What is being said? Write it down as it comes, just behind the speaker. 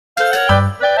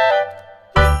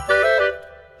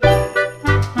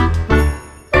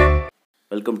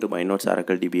welcome to my notes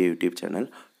Oracle DBA YouTube channel.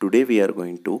 Today we are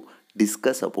going to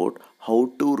discuss about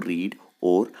how to read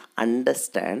or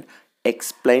understand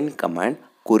explain command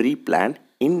query plan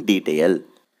in detail.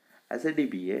 As a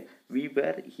DBA, we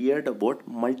were heard about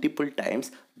multiple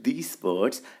times these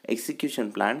words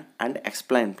execution plan and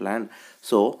explain plan.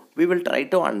 So we will try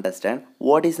to understand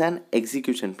what is an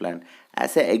execution plan.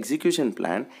 As an execution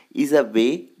plan is a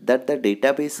way that the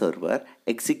database server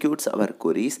executes our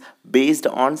queries based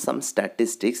on some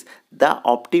statistics. The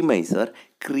optimizer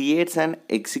creates an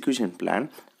execution plan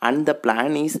and the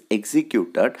plan is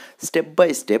executed step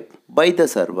by step by the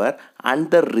server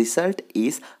and the result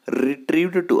is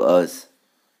retrieved to us.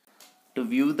 To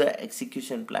view the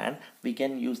execution plan, we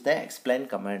can use the explain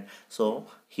command. So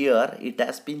here it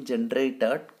has been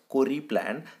generated query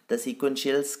plan, the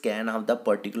sequential scan of the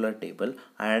particular table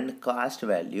and cost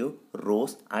value,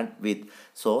 rows and width.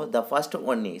 So the first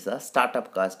one is a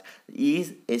startup cost,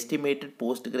 is estimated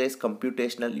Postgres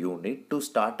computational unit to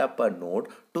start up a node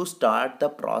to start the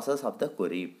process of the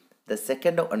query. The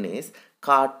second one is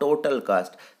total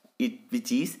cost,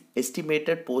 which is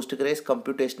estimated Postgres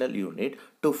computational unit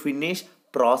to finish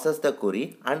process the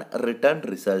query and return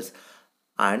results.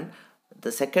 And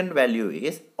the second value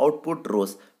is output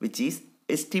rows, which is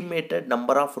estimated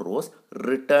number of rows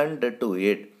returned to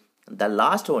it. The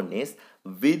last one is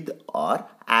width or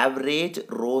average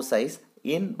row size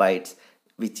in bytes,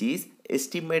 which is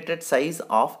estimated size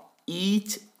of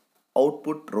each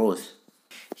output rows.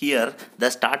 Here, the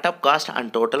startup cost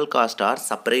and total cost are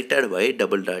separated by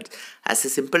double dots. As a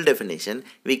simple definition,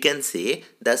 we can say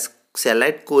the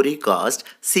select query cost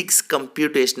 6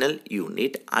 computational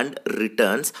unit and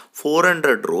returns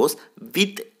 400 rows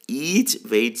with each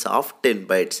weights of 10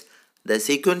 bytes. The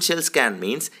sequential scan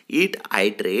means it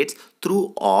iterates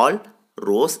through all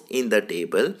rows in the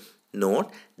table.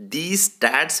 Note, these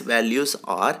stats values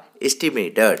are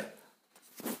estimated.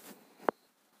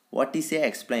 What is a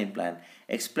explain plan?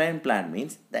 Explain plan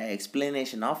means the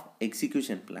explanation of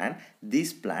execution plan.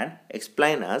 This plan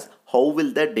explains us how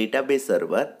will the database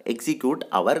server execute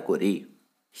our query.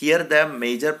 Here the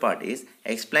major part is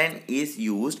explain is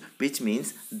used, which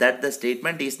means that the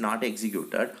statement is not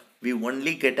executed. We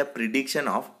only get a prediction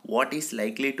of what is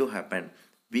likely to happen.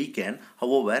 We can,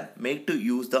 however, make to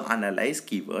use the analyze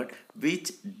keyword,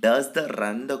 which does the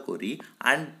run the query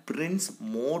and prints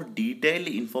more detailed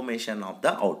information of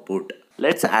the output.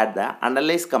 Let's add the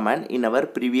analyze command in our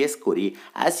previous query.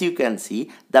 As you can see,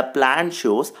 the plan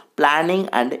shows planning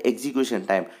and execution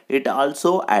time. It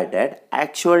also added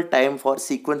actual time for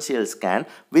sequential scan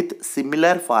with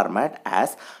similar format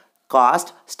as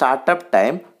cost, startup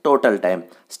time, total time.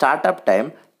 Startup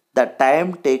time, the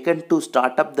time taken to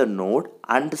start up the node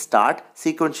and start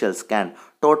sequential scan.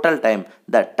 Total time,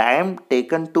 the time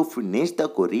taken to finish the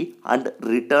query and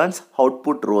returns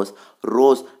output rows.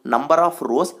 Rows, number of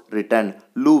rows returned.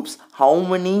 Loops, how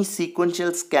many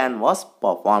sequential scan was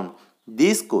performed.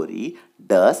 This query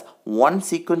does one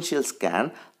sequential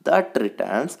scan that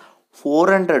returns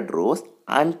 400 rows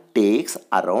and takes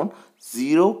around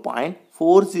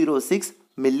 0.406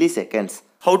 milliseconds.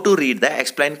 How to read the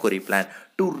explain query plan?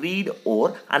 To read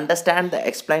or understand the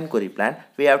explain query plan,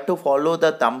 we have to follow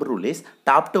the thumb rule is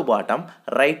top to bottom,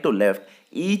 right to left.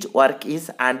 Each work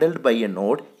is handled by a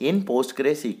node in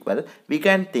Postgresql. We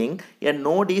can think a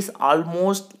node is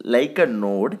almost like a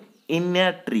node in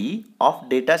a tree of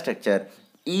data structure.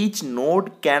 Each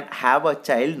node can have a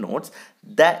child nodes.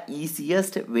 The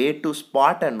easiest way to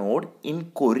spot a node in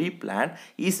query plan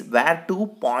is where to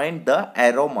point the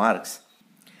arrow marks.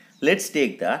 Let's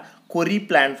take the query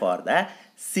plan for the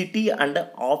city and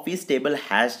office table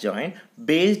hash join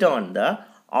based on the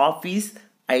office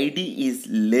ID is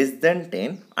less than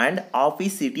 10 and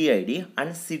office city ID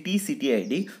and city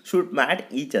ID should match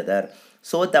each other.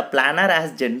 So the planner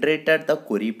has generated the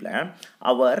query plan.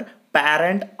 Our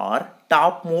parent or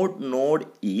top mode node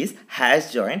is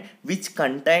hash join, which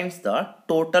contains the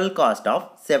total cost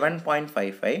of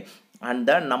 7.55 and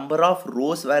the number of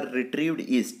rows were retrieved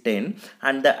is 10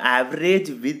 and the average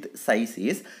width size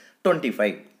is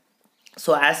 25.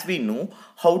 So as we know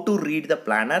how to read the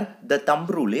planner, the thumb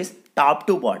rule is top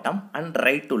to bottom and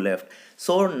right to left.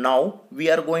 So now we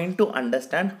are going to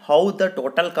understand how the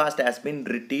total cost has been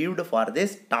retrieved for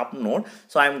this top node.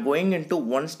 So I am going into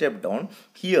one step down.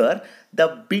 Here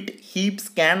the bit heap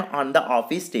scan on the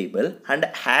office table and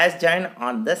hash join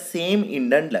on the same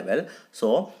indent level.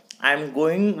 So I am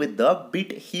going with the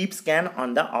bit heap scan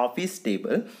on the office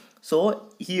table. So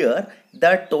here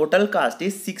the total cost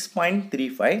is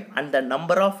 6.35 and the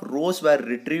number of rows were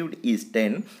retrieved is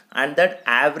 10 and that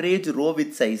average row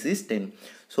width size is 10.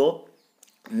 So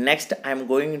Next I am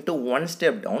going into one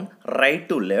step down, right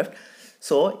to left.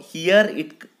 So here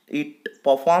it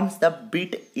performs the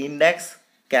bit index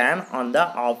scan on the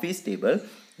office table.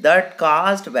 That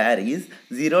cost varies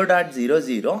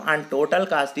 0.00 and total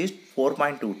cost is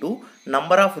 4.22.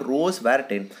 Number of rows were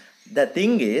 10. The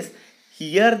thing is,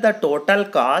 here the total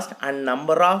cost and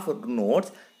number of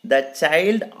nodes, the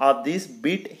child of this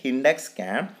bit index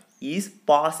scan is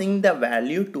passing the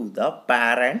value to the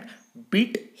parent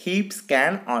bit heap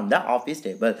scan on the office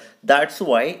table. That's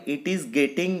why it is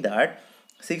getting that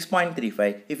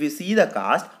 6.35. If you see the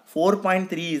cost,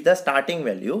 4.3 is the starting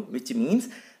value, which means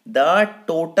the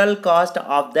total cost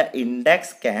of the index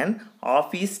scan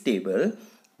office table,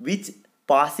 which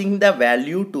passing the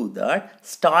value to the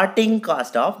starting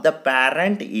cost of the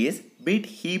parent is bit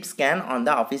heap scan on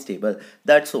the office table.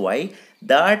 That's why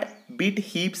that bit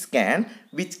heap scan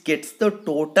which gets the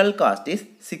total cost is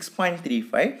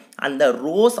 6.35, and the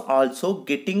rows also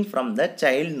getting from the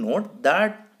child node,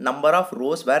 that number of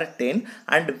rows were 10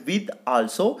 and width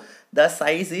also the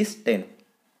size is 10.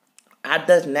 At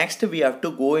the next we have to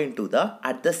go into the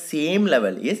at the same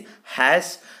level is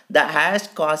hash. The hash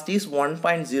cost is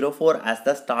 1.04 as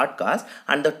the start cost,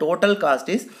 and the total cost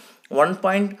is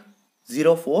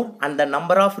 1.04, and the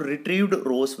number of retrieved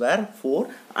rows were 4,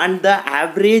 and the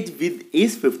average width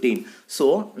is 15.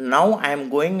 So now I am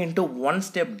going into one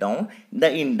step down.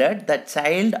 In that the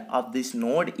child of this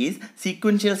node is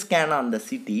sequential scan on the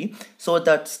city. So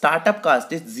the startup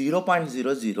cost is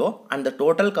 0.00 and the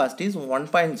total cost is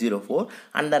 1.04,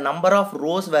 and the number of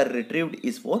rows were retrieved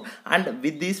is 4 and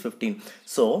width is 15.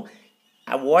 So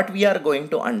what we are going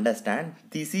to understand,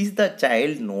 this is the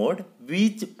child node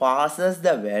which passes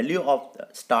the value of the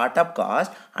startup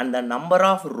cost and the number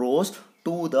of rows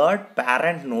to the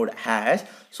parent node hash.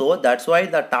 So that's why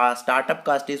the startup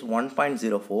cost is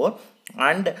 1.04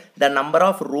 and the number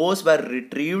of rows were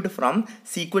retrieved from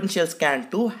sequential scan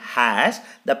to hash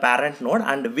the parent node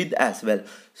and width as well.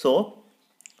 So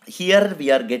here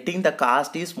we are getting the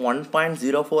cost is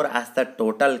 1.04 as the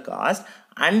total cost,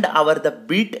 and our the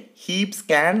bit heap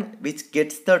scan which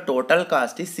gets the total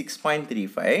cost is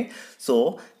 6.35.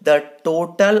 So the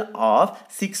total of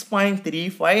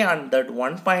 6.35 and that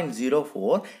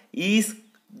 1.04 is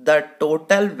the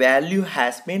total value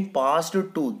has been passed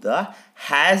to the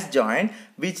hash join,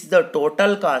 which the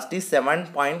total cost is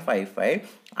 7.55,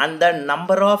 and the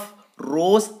number of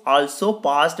rows also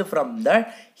passed from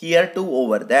that here to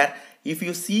over there. If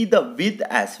you see the width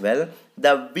as well,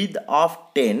 the width of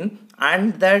 10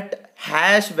 and that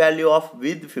hash value of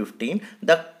width 15,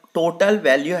 the total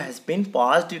value has been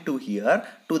passed to here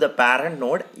to the parent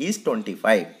node is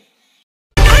 25.